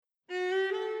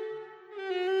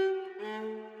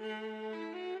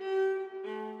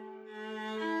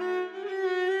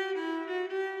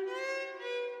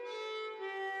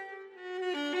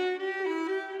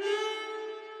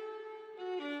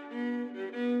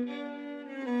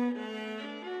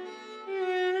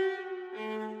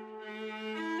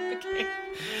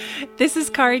This is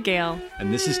Kari Gale.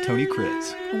 And this is Tony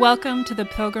Kriz. Welcome to the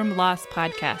Pilgrim Lost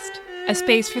Podcast, a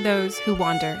space for those who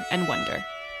wander and wonder.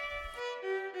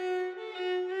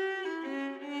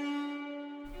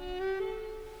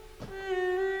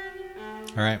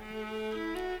 All right.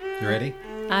 You ready?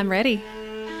 I'm ready.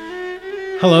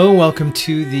 Hello, welcome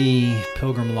to the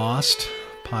Pilgrim Lost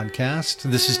Podcast.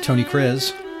 This is Tony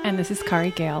Kriz. And this is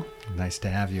Kari Gale. Nice to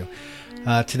have you.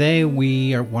 Today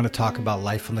we want to talk about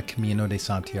life on the Camino de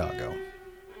Santiago.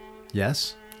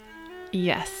 Yes?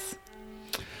 Yes.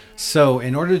 So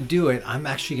in order to do it, I'm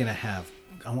actually going to have...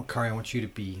 Kari, I want you to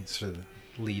be sort of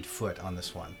the lead foot on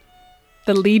this one.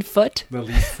 The lead foot? The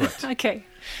lead foot. Okay.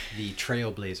 The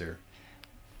trailblazer.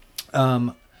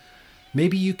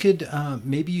 Maybe you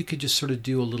could just sort of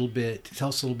do a little bit, tell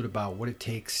us a little bit about what it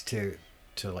takes to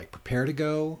like prepare to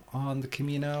go on the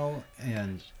Camino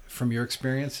and from your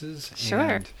experiences. Sure.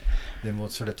 And then we'll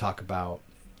sort of talk about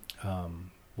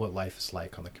what life is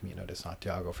like on the Camino de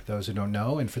Santiago for those who don't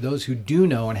know. And for those who do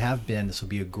know and have been, this will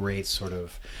be a great sort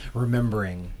of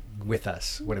remembering with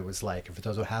us what it was like. And for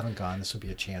those who haven't gone, this will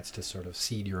be a chance to sort of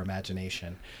seed your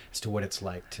imagination as to what it's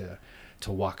like to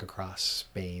walk across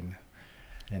Spain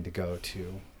and to go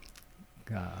to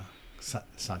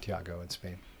Santiago in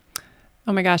Spain.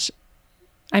 Oh my gosh.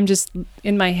 I'm just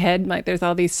in my head, like there's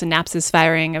all these synapses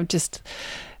firing of just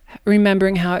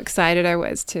remembering how excited I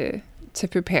was to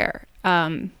prepare.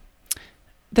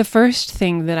 The first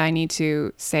thing that I need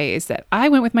to say is that I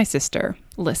went with my sister,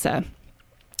 Lissa,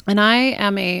 and I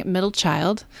am a middle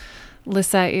child.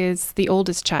 Lissa is the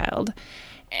oldest child.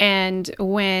 And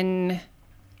when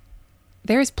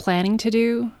there's planning to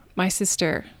do, my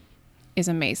sister is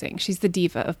amazing. She's the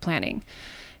diva of planning.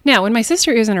 Now, when my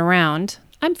sister isn't around,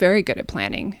 I'm very good at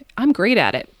planning. I'm great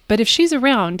at it. But if she's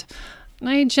around,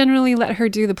 I generally let her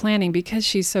do the planning because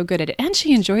she's so good at it and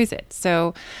she enjoys it.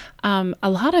 So a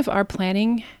lot of our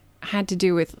planning had to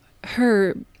do with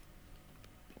her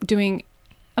doing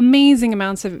amazing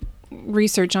amounts of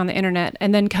research on the internet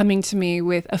and then coming to me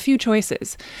with a few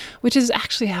choices, which is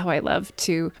actually how I love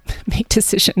to make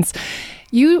decisions.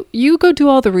 You go do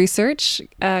all the research,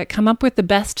 come up with the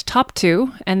best top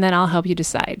two, and then I'll help you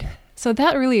decide. So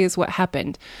that really is what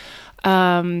happened.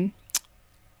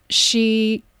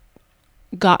 She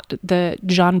got the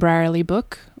John Brierley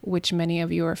book, which many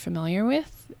of you are familiar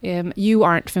with. You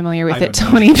aren't familiar with it,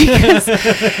 Tony, because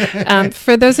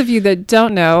for those of you that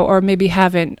don't know or maybe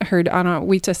haven't heard,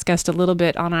 we discussed a little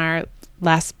bit on our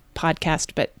last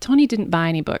podcast, but Tony didn't buy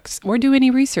any books or do any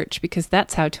research because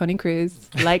that's how Tony Kriz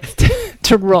likes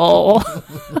to roll.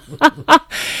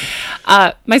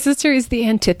 My sister is the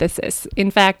antithesis. In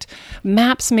fact,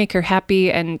 maps make her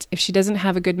happy, and if she doesn't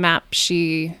have a good map,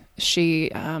 she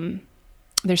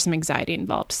there's some anxiety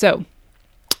involved. So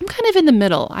I'm kind of in the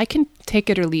middle. I can take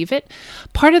it or leave it.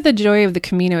 Part of the joy of the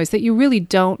Camino is that you really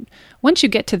don't, once you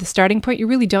get to the starting point, you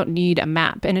really don't need a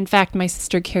map. And in fact, my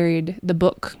sister carried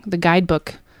the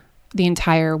guidebook, the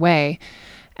entire way.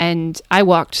 And I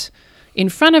walked in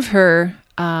front of her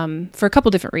for a couple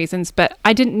different reasons, but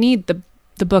I didn't need the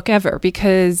book ever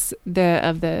because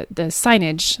of the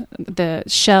signage, the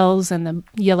shells and the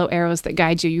yellow arrows that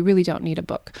guide you. You really don't need a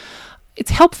book.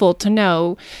 It's helpful to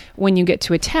know when you get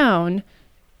to a town,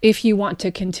 if you want to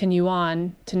continue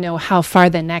on, to know how far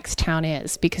the next town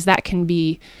is, because that can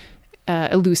be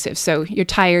elusive. So you're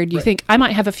tired, you think, I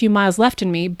might have a few miles left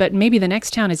in me, but maybe the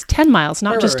next town is 10 miles,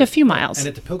 not just a few miles. And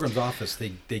at the Pilgrim's office,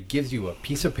 they give you a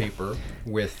piece of paper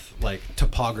with like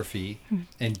topography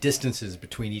and distances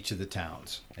between each of the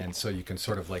towns. And so you can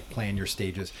sort of like plan your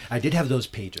stages. I did have those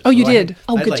pages. Oh, you did?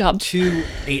 I had good job. 2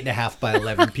 8.5 by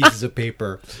 11 pieces of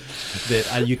paper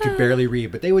that you could barely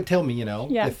read. But they would tell me,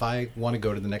 if I want to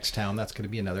go to the next town, that's going to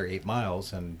be another 8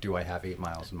 miles. And do I have 8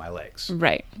 miles in my legs?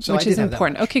 Right. So which is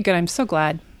important. Okay, good. I'm so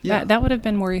glad. Yeah. That would have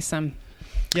been worrisome.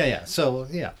 Yeah. So,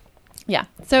 yeah. Yeah.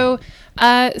 So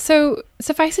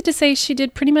suffice it to say, she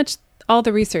did pretty much all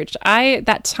the research. I, at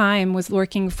that time, was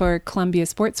working for Columbia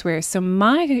Sportswear. So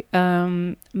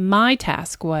my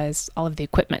task was all of the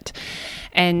equipment.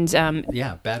 And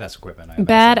badass equipment.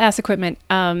 Badass equipment.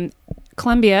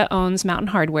 Columbia owns Mountain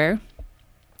Hardwear.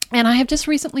 And I have just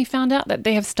recently found out that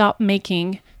they have stopped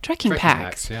making trekking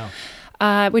packs.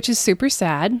 Which is super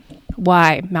sad.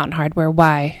 Why, Mountain Hardwear?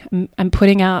 Why? I'm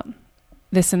putting out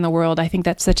this in the world. I think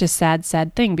that's such a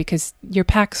sad thing because your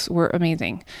packs were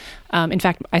amazing. In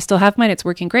fact, I still have mine. It's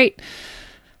working great.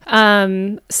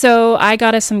 So I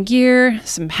got us some gear,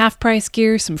 some half price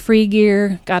gear, some free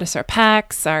gear, got us our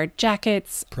packs, our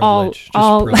jackets, privilege.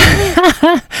 Privilege.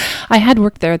 I had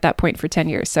worked there at that point for 10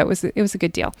 years. So it was a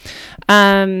good deal.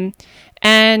 And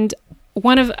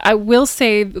I will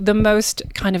say the most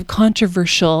kind of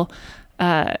controversial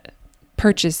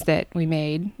purchase that we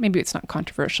made, maybe it's not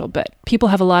controversial, but people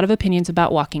have a lot of opinions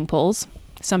about walking poles.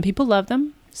 Some people love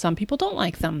them. Some people don't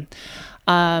like them.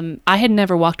 I had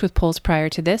never walked with poles prior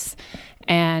to this.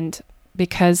 And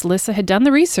because Lissa had done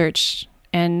the research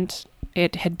and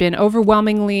it had been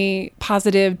overwhelmingly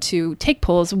positive to take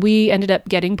poles, we ended up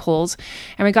getting poles.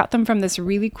 And we got them from this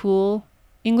really cool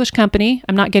English company.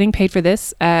 I'm not getting paid for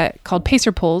this, called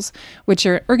Pacer poles, which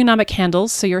are ergonomic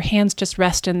handles. So your hands just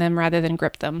rest in them rather than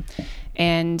grip them.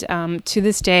 And to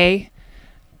this day,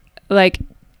 like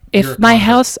if my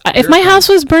house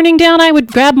was burning down, I would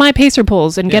grab my Pacer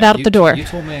poles and get out the door. You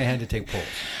told me I had to take poles.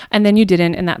 And then you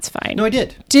didn't, and that's fine. No, I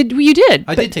did. You did?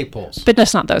 I did take poles. But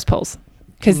that's not those poles.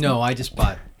 No, I just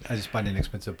bought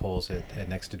inexpensive poles at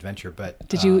Next Adventure. But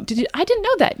did you? I didn't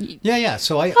know that. Yeah.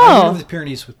 So I went over the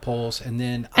Pyrenees with poles, and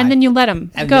then you let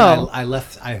them go. I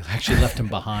actually left them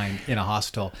behind in a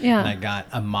hostel. Yeah. And I got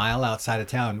a mile outside of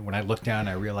town. When I looked down,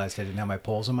 I realized I didn't have my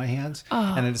poles in my hands,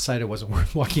 and I decided it wasn't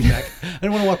worth walking back. I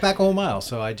didn't want to walk back a whole mile,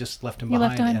 so I just left them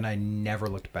behind, and I never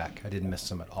looked back. I didn't miss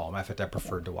them at all. Matter of fact, I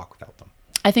preferred to walk without them.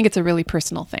 I think it's a really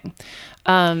personal thing.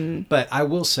 But I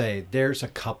will say there's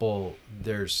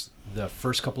the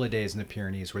first couple of days in the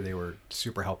Pyrenees where they were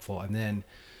super helpful. And then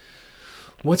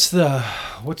what's the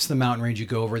mountain range you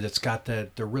go over that's got the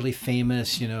really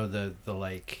famous, the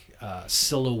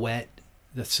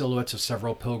silhouettes of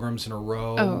several pilgrims in a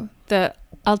row? Oh, the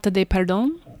Alta de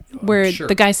Pardon, where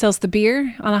the guy sells the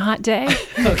beer on a hot day.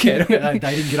 Okay, I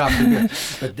didn't get off the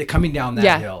beer. But coming down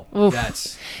that hill,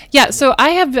 that's... Yeah, so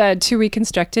I have 2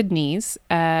 reconstructed knees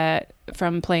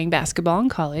from playing basketball in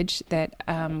college that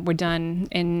were done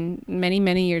in many,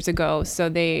 many years ago. So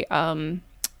they,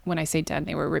 when I say done,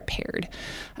 they were repaired.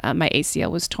 My ACL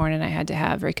was torn and I had to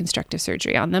have reconstructive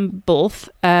surgery on them both.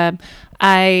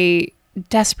 I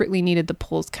desperately needed the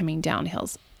poles coming down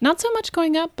hills. Not so much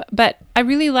going up, but I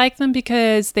really like them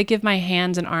because they give my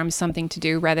hands and arms something to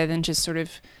do rather than just sort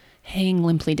of hang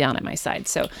limply down at my side.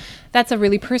 So that's a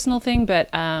really personal thing. But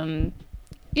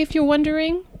if you're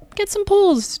wondering, get some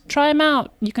poles, try them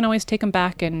out. You can always take them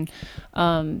back and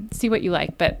see what you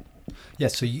like. But yeah,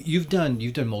 so you've done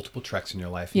multiple treks in your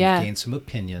life. Yeah. You've gained some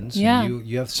opinions. Yeah. And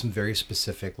you have some very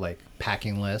specific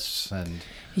packing lists and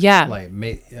how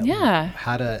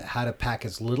to pack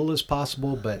as little as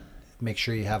possible, but make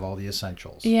sure you have all the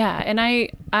essentials. Yeah, and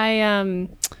I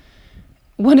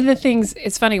one of the things,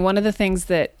 it's funny, one of the things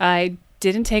that I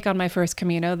didn't take on my first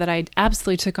Camino that I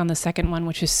absolutely took on the second one,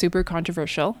 which is super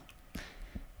controversial,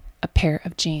 a pair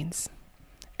of jeans.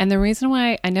 And the reason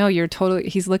why, I know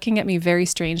he's looking at me very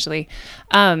strangely.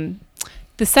 The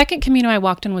second Camino I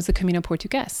walked on was the Camino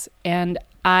Portugues, and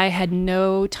I had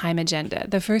no time agenda.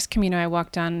 The first Camino I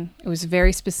walked on, it was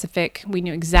very specific. We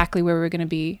knew exactly where we were going to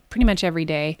be pretty much every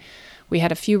day. We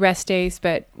had a few rest days,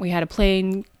 but we had a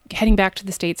plane heading back to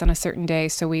the States on a certain day,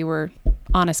 so we were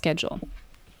on a schedule.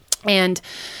 And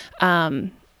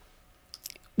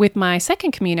with my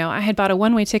second Camino, I had bought a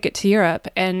one-way ticket to Europe,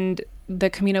 and the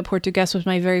Camino Portugues was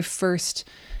my very first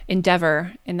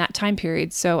endeavor in that time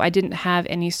period, so I didn't have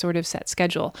any sort of set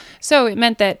schedule. So it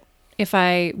meant that if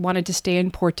I wanted to stay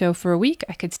in Porto for a week,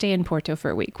 I could stay in Porto for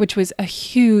a week, which was a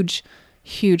huge,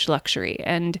 huge luxury.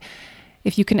 And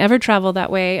if you can ever travel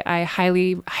that way, I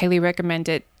highly, highly recommend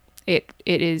it. It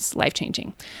is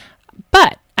life-changing.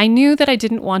 But I knew that I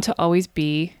didn't want to always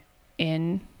be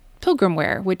in pilgrim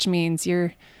wear, which means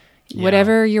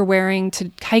whatever you're wearing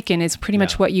to hike in is pretty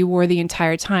much what you wore the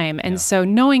entire time. And so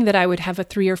knowing that I would have a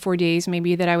 3 or 4 days,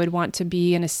 maybe that I would want to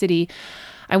be in a city,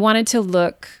 I wanted to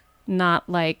look not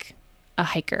like a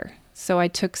hiker. So I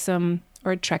took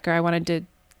or a trekker. I wanted to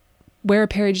wear a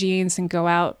pair of jeans and go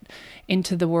out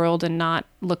into the world and not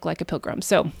look like a pilgrim.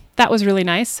 So that was really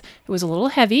nice. It was a little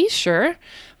heavy, sure,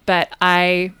 but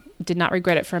I did not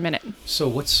regret it for a minute. So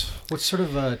what's sort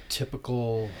of a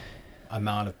typical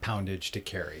amount of poundage to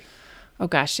carry? Oh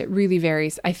gosh, it really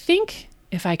varies. I think,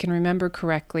 if I can remember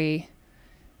correctly,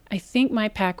 I think my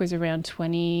pack was around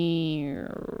 20...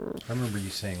 I remember you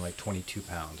saying 22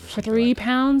 pounds or something. 3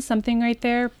 pounds, something right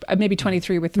there. Maybe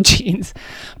 23 with the jeans.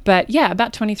 But yeah,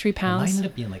 about 23 pounds. Mine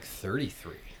ended up being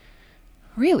 33.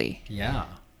 Really? Yeah.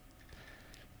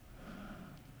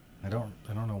 I don't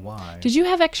know why. Did you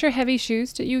have extra heavy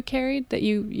shoes that you carried? Did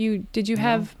you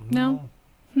have? No.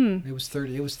 It was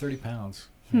 30 pounds.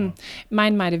 Yeah.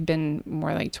 Mine might have been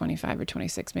more like 25 or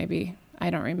 26 maybe. I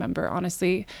don't remember,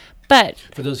 honestly. But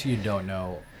for those of you who don't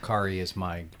know, Kari is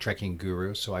my trekking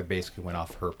guru, so I basically went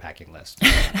off her packing list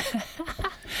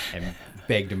and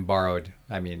begged and borrowed.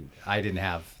 I mean, I didn't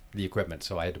have the equipment,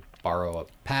 so I had to borrow a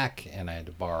pack and I had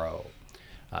to borrow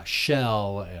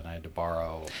shell, and I had to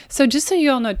borrow. So just so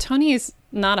you all know, Tony is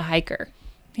not a hiker.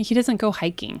 He doesn't go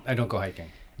hiking. I don't go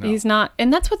hiking. No. He's not.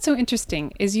 And that's what's so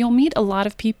interesting is you'll meet a lot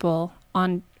of people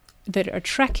that are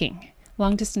trekking,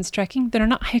 long distance trekking, that are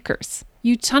not hikers.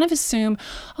 You kind of assume,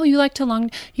 oh, you're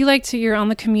on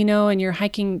the Camino and you're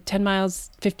hiking 10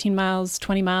 miles, 15 miles,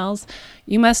 20 miles.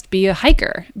 You must be a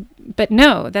hiker. But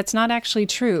no, that's not actually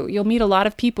true. You'll meet a lot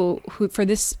of people who for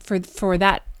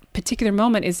that particular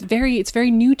moment it's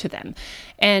very new to them.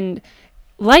 And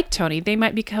like Tony, they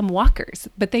might become walkers,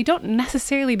 but they don't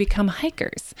necessarily become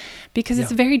hikers because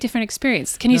it's a very different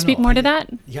experience. Can you speak more to that?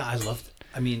 Yeah, I love it.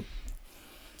 I mean,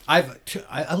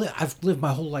 I've lived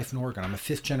my whole life in Oregon. I'm a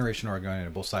 5th generation Oregonian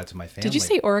on both sides of my family. Did you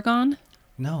say Oregon?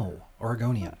 No,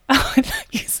 Oregonian. Oh, I thought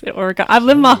you said Oregon. I've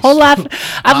lived my whole life.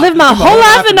 I've lived my whole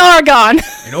life in Oregon.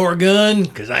 In Oregon,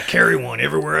 because I carry one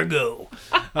everywhere I go.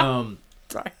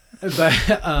 Sorry.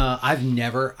 But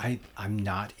I'm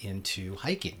not into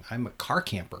hiking. I'm a car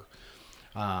camper.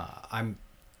 I'm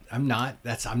not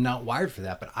wired for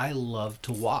that, but I love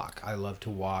to walk.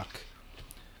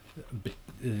 But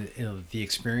the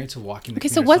experience of walking. Okay,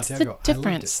 so what's the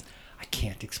difference? I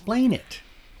can't explain it.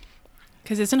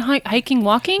 Because isn't hiking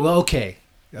walking? Well, okay.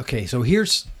 So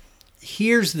here's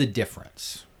the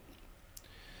difference,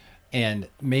 and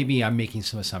maybe I'm making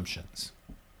some assumptions.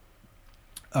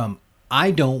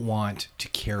 I don't want to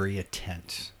carry a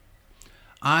tent.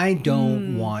 I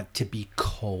don't want to be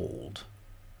cold.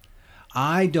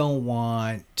 I don't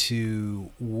want to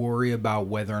worry about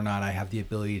whether or not I have the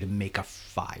ability to make a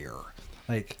fire.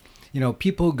 Like,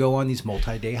 people who go on these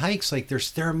multi-day hikes, like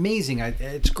they're amazing.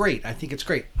 It's great. I think it's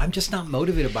great. I'm just not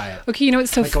motivated by it. Okay,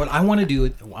 it's so what I want to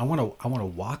do. I want to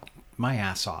walk my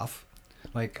ass off.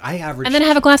 Like and then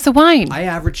have a glass of wine. I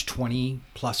averaged 20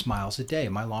 plus miles a day.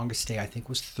 My longest day, I think,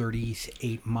 was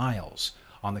 38 miles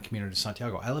on the Camino de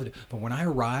Santiago. I loved it. But when I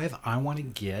arrive, I want to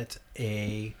get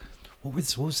what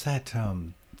was that?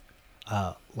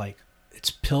 Like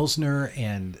it's Pilsner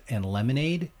and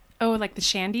lemonade. Oh, like the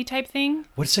shandy type thing?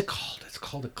 What's it called? It's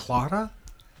called a Clara.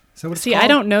 Is that what it's See, called? I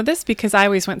don't know this because I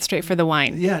always went straight for the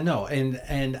wine. Yeah, no,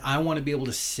 and I want to be able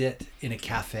to sit in a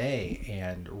cafe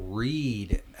and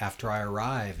read after I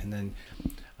arrive, and then,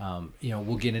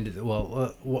 we'll get into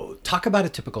we'll talk about a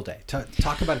typical day.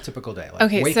 Talk about a typical day. Like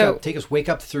okay, wake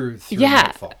up through yeah.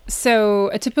 nightfall.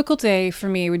 So a typical day for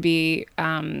me would be.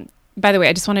 By the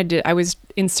way, I was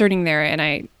inserting there and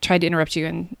I tried to interrupt you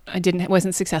and I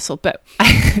wasn't successful, but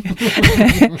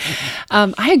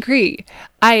I agree.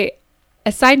 A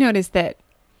side note is that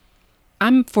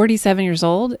I'm 47 years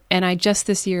old and I just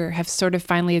this year have sort of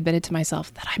finally admitted to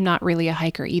myself that I'm not really a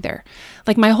hiker either.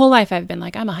 Like my whole life I've been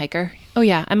like, I'm a hiker. Oh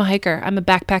yeah, I'm a hiker. I'm a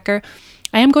backpacker.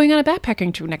 I am going on a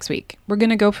backpacking trip next week. We're going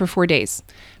to go for 4 days,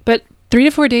 but 3 to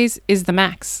 4 days is the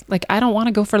max. Like I don't want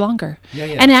to go for longer. Yeah.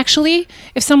 And actually,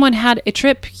 if someone had a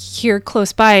trip here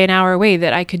close by an hour away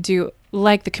that I could do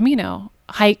like the Camino,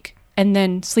 hike and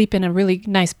then sleep in a really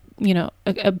nice,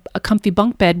 a comfy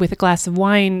bunk bed with a glass of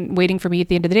wine waiting for me at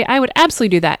the end of the day, I would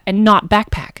absolutely do that and not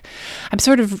backpack. I'm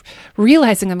sort of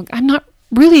realizing I'm not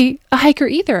really a hiker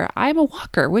either. I'm a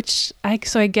walker,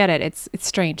 so I get it. It's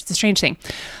strange. It's a strange thing.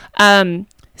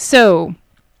 So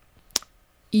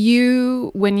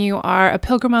when you are a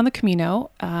pilgrim on the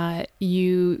Camino,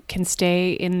 you can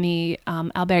stay in the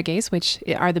albergues, which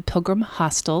are the pilgrim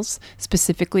hostels.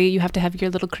 Specifically, you have to have your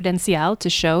little credencial to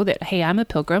show that, hey, I'm a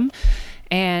pilgrim,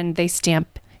 and they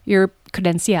stamp your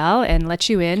credencial and let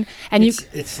you in. And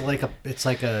it's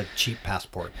like a cheap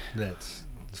passport that's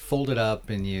folded up,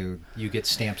 and you get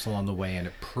stamps along the way, and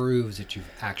it proves that you've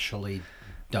actually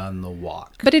done the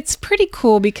walk. But it's pretty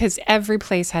cool because every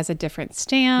place has a different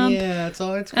stamp. Yeah, it's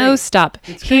great. Oh, stop.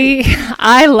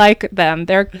 I like them.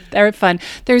 They're fun.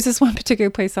 There's this one particular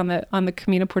place on the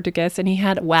Camino Portugues, and he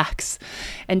had wax,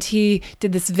 and he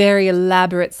did this very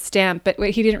elaborate stamp. But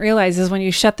what he didn't realize is when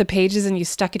you shut the pages and you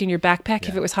stuck it in your backpack,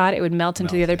 if it was hot, it would melt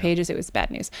into the other pages. It was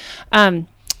bad news.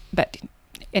 But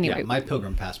anyway, yeah, my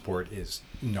pilgrim passport is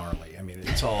gnarly. I mean,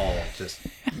 it's all just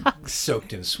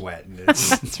soaked in sweat, and it's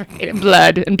that's right,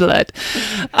 and blood.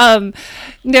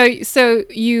 No, so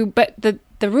but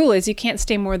the rule is you can't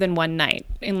stay more than one night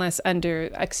unless under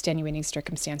extenuating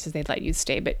circumstances they'd let you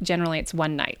stay. But generally, it's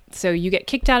one night. So you get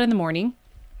kicked out in the morning.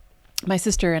 My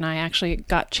sister and I actually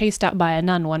got chased out by a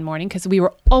nun one morning because we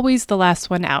were always the last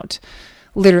one out.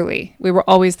 Literally, we were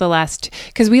always the last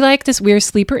because we like this weird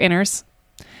sleeper inners.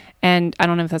 And I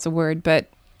don't know if that's a word, but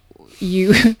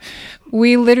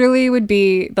we literally would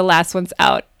be the last ones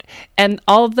out. and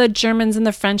all the Germans and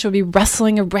the French would be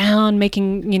wrestling around,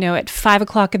 making, at 5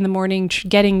 o'clock in the morning,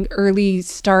 getting early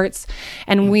starts.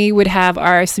 And we would have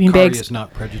our swimming Kari bags. is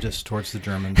not prejudiced towards the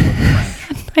Germans or the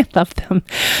French. I love them.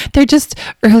 They're just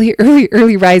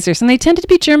early risers. And they tended to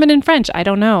be German and French. I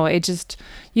don't know.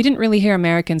 You didn't really hear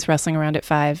Americans wrestling around at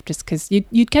 5 just because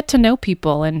you'd get to know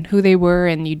people and who they were,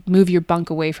 and you'd move your bunk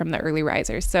away from the early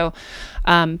risers. So,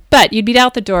 but you'd be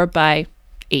out the door by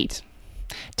 8.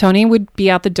 Tony would be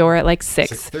out the door at like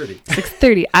 6:30.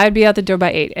 6:30. I would be out the door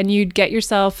by 8, and you'd get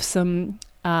yourself some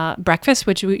breakfast,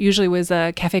 which usually was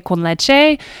a café con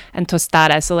leche and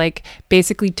tostada. So like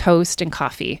basically toast and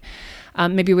coffee,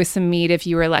 maybe with some meat if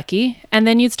you were lucky. And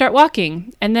then you'd start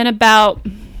walking. And then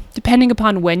depending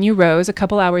upon when you rose, a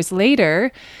couple hours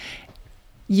later,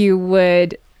 you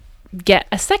would get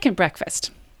a second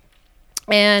breakfast.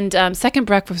 And second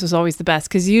breakfast was always the best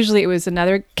because usually it was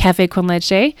another café con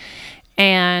leche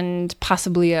and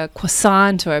possibly a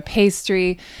croissant or a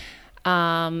pastry.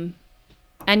 And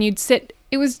you'd sit.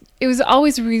 It was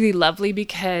always really lovely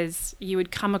because you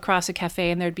would come across a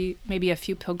cafe and there'd be maybe a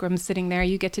few pilgrims sitting there.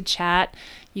 You get to chat.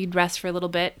 You'd rest for a little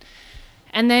bit.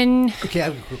 And then... Okay, I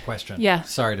have a quick question. Yeah.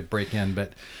 Sorry to break in,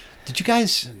 but did you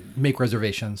guys make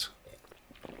reservations?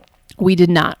 We did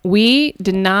not.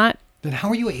 Then how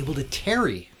were you able to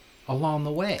tarry along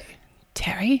the way?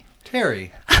 Tarry?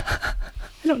 Tarry. I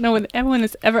don't know when anyone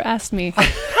has ever asked me,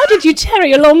 how did you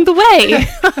tarry along the way?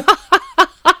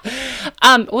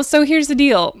 Well, so here's the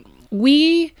deal.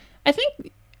 I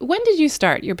think, when did you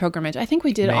start your pilgrimage? I think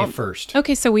we did May 1st.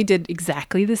 Okay, so we did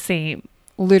exactly the same,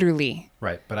 literally.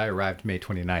 Right, but I arrived May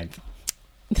 29th.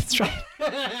 That's right.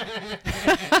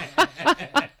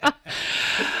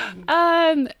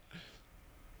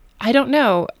 I don't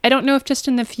know. I don't know if just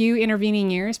in the few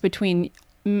intervening years between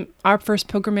our first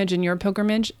pilgrimage and your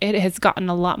pilgrimage, it has gotten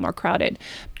a lot more crowded.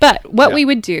 But what we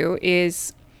would do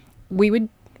is we would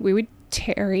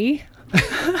tarry.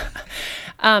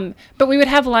 But we would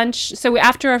have lunch. So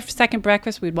after our second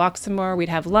breakfast, we'd walk some more. We'd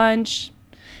have lunch.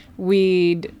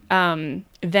 We'd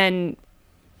then,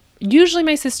 usually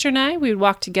my sister and I, we would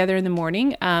walk together in the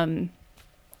morning.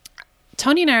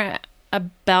 Tony and I are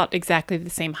about exactly the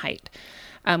same height.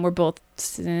 We're both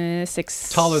 6...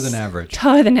 Taller than average.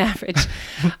 Taller than average.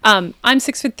 I'm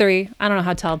 6'3". I don't know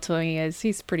how tall Tony is.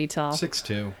 He's pretty tall.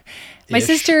 6'2". My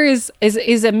sister is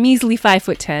a measly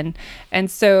 5'10",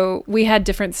 and so we had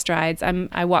different strides.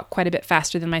 I walk quite a bit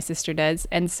faster than my sister does,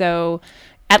 and so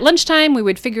at lunchtime we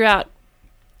would figure out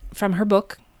from her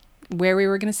book where we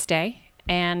were going to stay,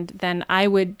 and then I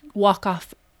would walk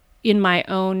off in my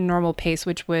own normal pace,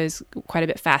 which was quite a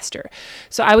bit faster.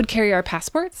 So I would carry our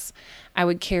passports. I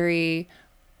would carry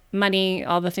money,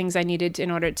 all the things I needed in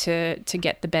order to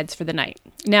get the beds for the night.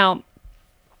 Now,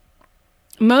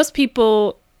 most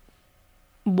people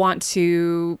want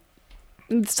to,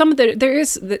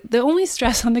 the only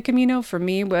stress on the Camino for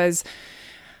me was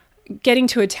getting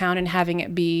to a town and having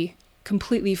it be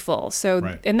completely full. So,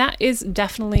 right. And that is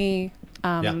definitely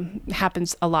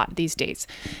happens a lot these days.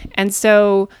 And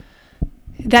so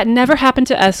that never happened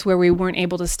to us where we weren't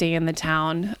able to stay in the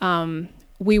town.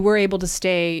 We were able to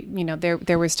stay,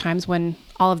 there was times when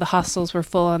all of the hostels were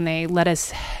full and they let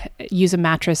us use a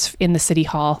mattress in the city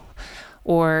hall,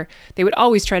 or they would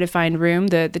always try to find room.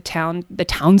 The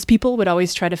townspeople would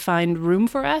always try to find room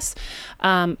for us.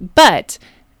 But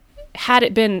had I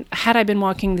been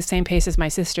walking the same pace as my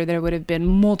sister, there would have been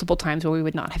multiple times where we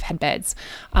would not have had beds.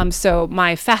 So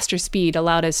my faster speed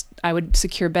allowed us, I would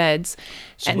secure beds.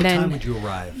 So what time would you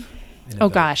arrive? Oh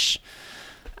gosh.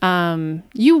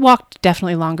 You walked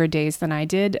definitely longer days than I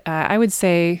did. I would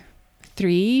say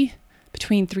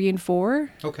between 3 and 4.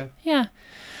 Okay. Yeah.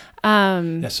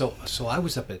 So I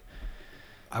was up at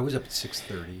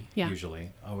 6:30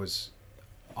 usually. I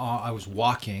was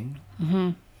walking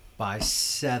by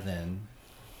 7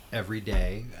 every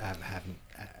day. I haven't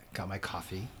got my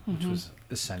coffee, which was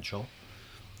essential.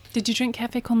 Did you drink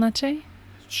café con leche?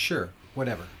 Sure,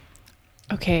 whatever.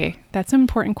 Okay, that's an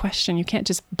important question. You can't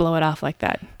just blow it off like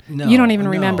that. No, you don't even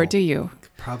remember, do you?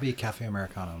 Probably a cafe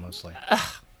americano mostly.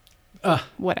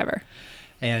 Whatever.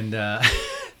 And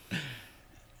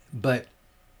but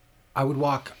I'd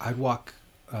walk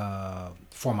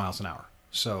 4 miles an hour.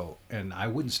 So, and I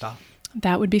wouldn't stop.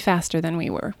 That would be faster than we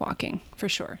were walking, for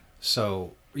sure.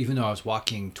 So even though I was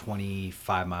walking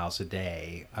 25 miles a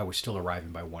day, I was still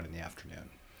arriving by 1 in the afternoon.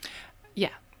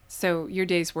 Yeah. So your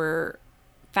days were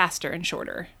faster and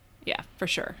shorter. Yeah, for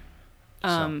sure.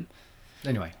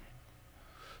 Anyway.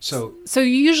 So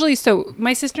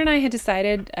my sister and I had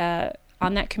decided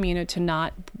on that Camino to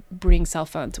not bring cell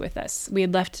phones with us.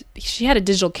 She had a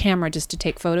digital camera just to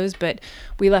take photos, but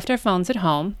we left our phones at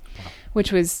home,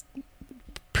 which was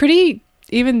pretty,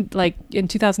 even like in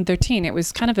 2013, it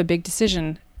was kind of a big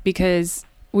decision because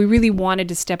we really wanted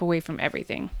to step away from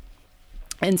everything.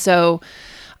 And so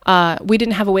we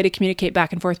didn't have a way to communicate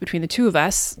back and forth between the two of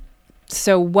us.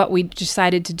 So what we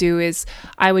decided to do is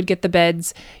I would get the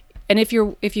beds. And if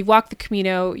you walk the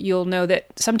Camino, you'll know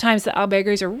that sometimes the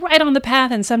albergues are right on the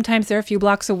path, and sometimes they're a few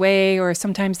blocks away, or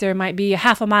sometimes there might be a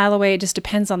half a mile away. It just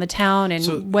depends on the town and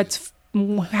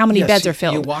how many beds are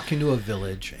filled. You walk into a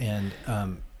village, and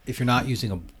if you're not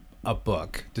using a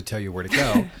book to tell you where to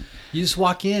go, you just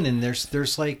walk in, and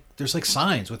there's like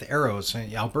signs with arrows saying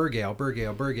albergue, albergue,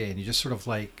 albergue, and you just sort of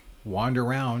like wander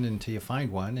around until you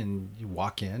find one, and you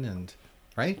walk in and.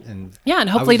 Right? And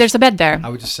hopefully there's a bed there. I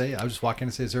would just walk in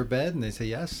and say, is there a bed? And they say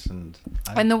yes. And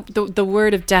the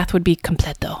word of death would be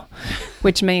completo,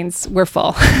 which means we're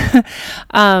full.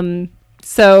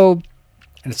 So.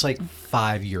 And it's like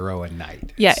 €5 a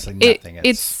night. Yeah. It's like nothing.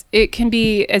 It can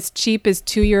be as cheap as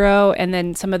 €2, and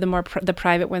then some of the the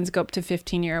private ones go up to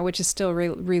 €15, which is still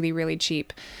really, really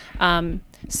cheap.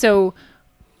 So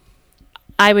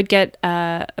I would get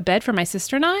a bed for my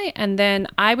sister and I, and then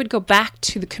I would go back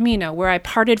to the Camino where I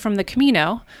parted from the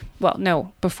Camino. Well,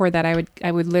 no, before that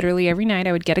I would literally every night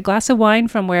I would get a glass of wine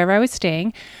from wherever I was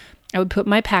staying. I would put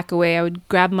my pack away. I would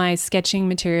grab my sketching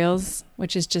materials,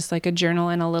 which is just like a journal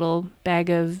and a little bag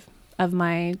of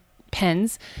my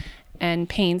pens and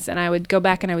paints, and I would go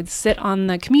back and I would sit on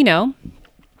the Camino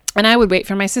and I would wait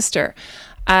for my sister.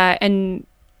 And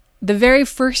the very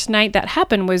first night that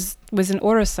happened was in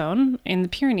Orozon in the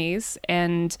Pyrenees,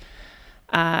 and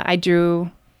I drew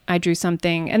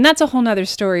something, and that's a whole nother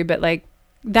story, but like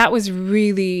that was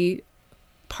really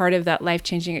part of that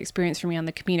life-changing experience for me on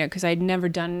the Camino, because I'd never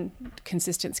done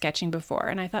consistent sketching before,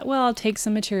 and I thought, well, I'll take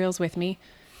some materials with me,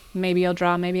 maybe I'll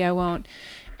draw, maybe I won't.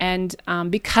 And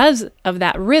because of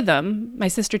that rhythm, my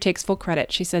sister takes full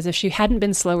credit. She says if she hadn't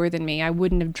been slower than me, I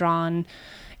wouldn't have drawn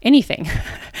anything.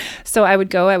 So I would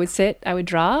go, I would sit, I would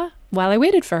draw while I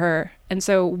waited for her. And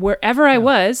so wherever I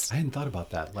was... I hadn't thought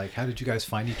about that. Like, how did you guys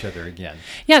find each other again?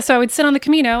 Yeah, so I would sit on the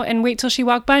Camino and wait till she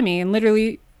walked by me. And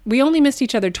literally, we only missed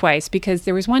each other twice, because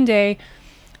there was one day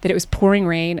that it was pouring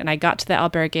rain and I got to the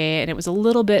albergue, and it was a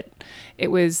little bit...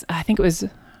 I think it was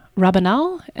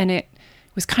Rabanal, and it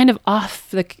was kind of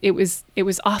off. It was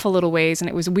off a little ways, and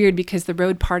it was weird because the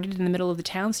road parted in the middle of the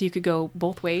town, so you could go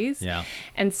both ways. Yeah.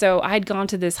 And so I'd gone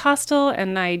to this hostel,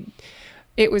 and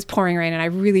it was pouring rain, and I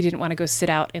really didn't want to go sit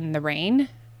out in the rain.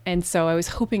 And so I was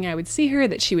hoping I would see her,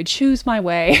 that she would choose my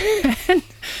way. And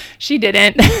she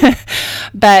didn't.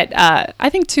 But I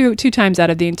think two times out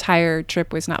of the entire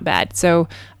trip was not bad. So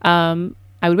I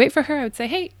would wait for her. I would say,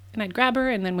 hey, and I'd grab her,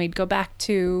 and then we'd go back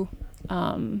to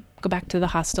the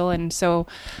hostel. And so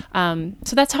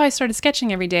that's how I started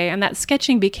sketching every day. And that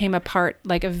sketching became a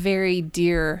very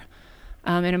dear,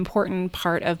 an important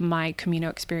part of my Camino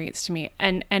experience to me,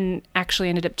 and actually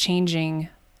ended up changing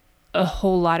a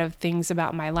whole lot of things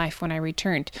about my life when I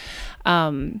returned.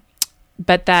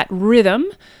 But that rhythm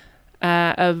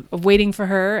of waiting for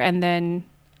her, and then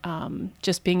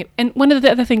just being, and one of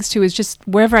the other things too is just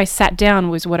wherever I sat down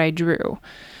was what I drew.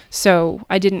 So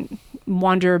I didn't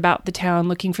wander about the town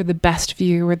looking for the best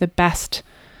view or the best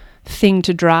thing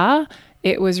to draw.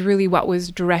 It was really what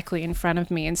was directly in front of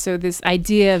me. And so this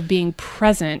idea of being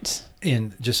present.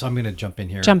 And I'm going to jump in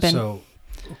here. So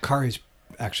Kari's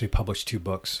actually published 2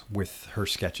 books with her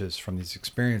sketches from these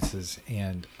experiences.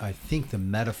 And I think the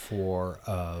metaphor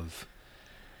of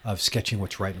sketching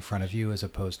what's right in front of you, as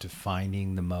opposed to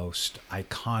finding the most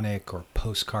iconic or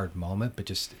postcard moment, but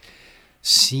just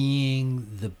seeing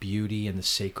the beauty and the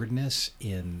sacredness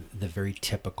in the very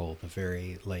typical, the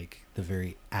very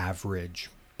average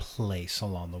place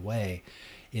along the way,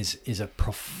 is a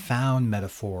profound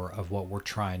metaphor of what we're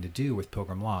trying to do with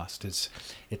Pilgrim Lost. It's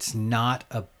not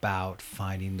about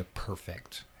finding the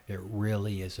perfect. It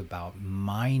really is about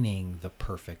mining the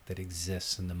perfect that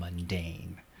exists in the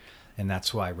mundane. And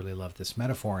that's why I really love this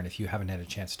metaphor. And if you haven't had a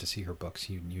chance to see her books,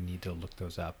 you need to look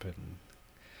those up. And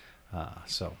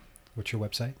so what's your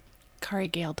website?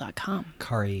 KariGale.com.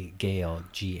 KariGale,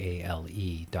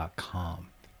 GALE.com.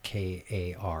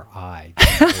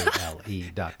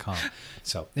 KariGale.com.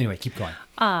 So anyway, keep going.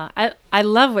 I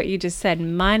love what you just said,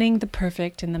 mining the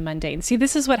perfect in the mundane. See,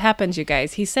 this is what happens, you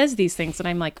guys. He says these things, and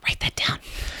I'm like, write that down.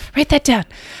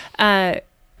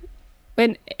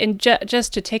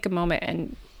 Just to take a moment,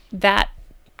 and that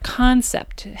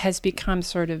concept has become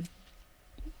sort of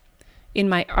in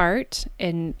my art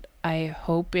and I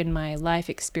hope in my life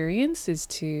experience is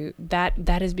to that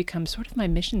has become sort of my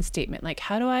mission statement. Like,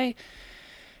 how do I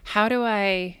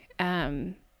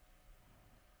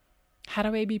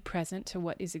be present to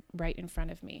what is right in front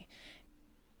of me?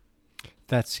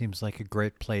 That seems like a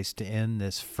great place to end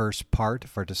this first part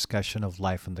of our discussion of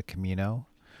life on the Camino.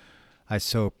 I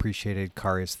so appreciated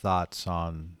Kari's thoughts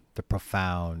on the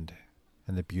profound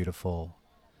and the beautiful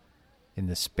in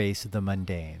the space of the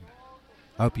mundane.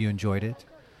 I hope you enjoyed it.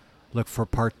 Look for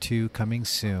part 2 coming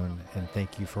soon, and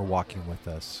thank you for walking with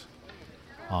us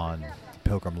on the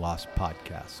Pilgrim Lost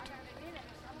podcast.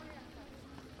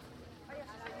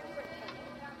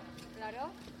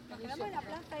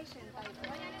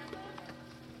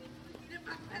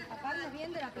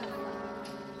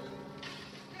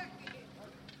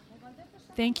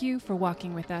 Thank you for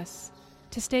walking with us.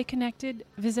 To stay connected,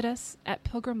 visit us at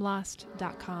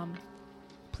pilgrimlost.com.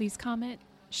 Please comment,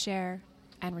 share,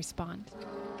 and respond.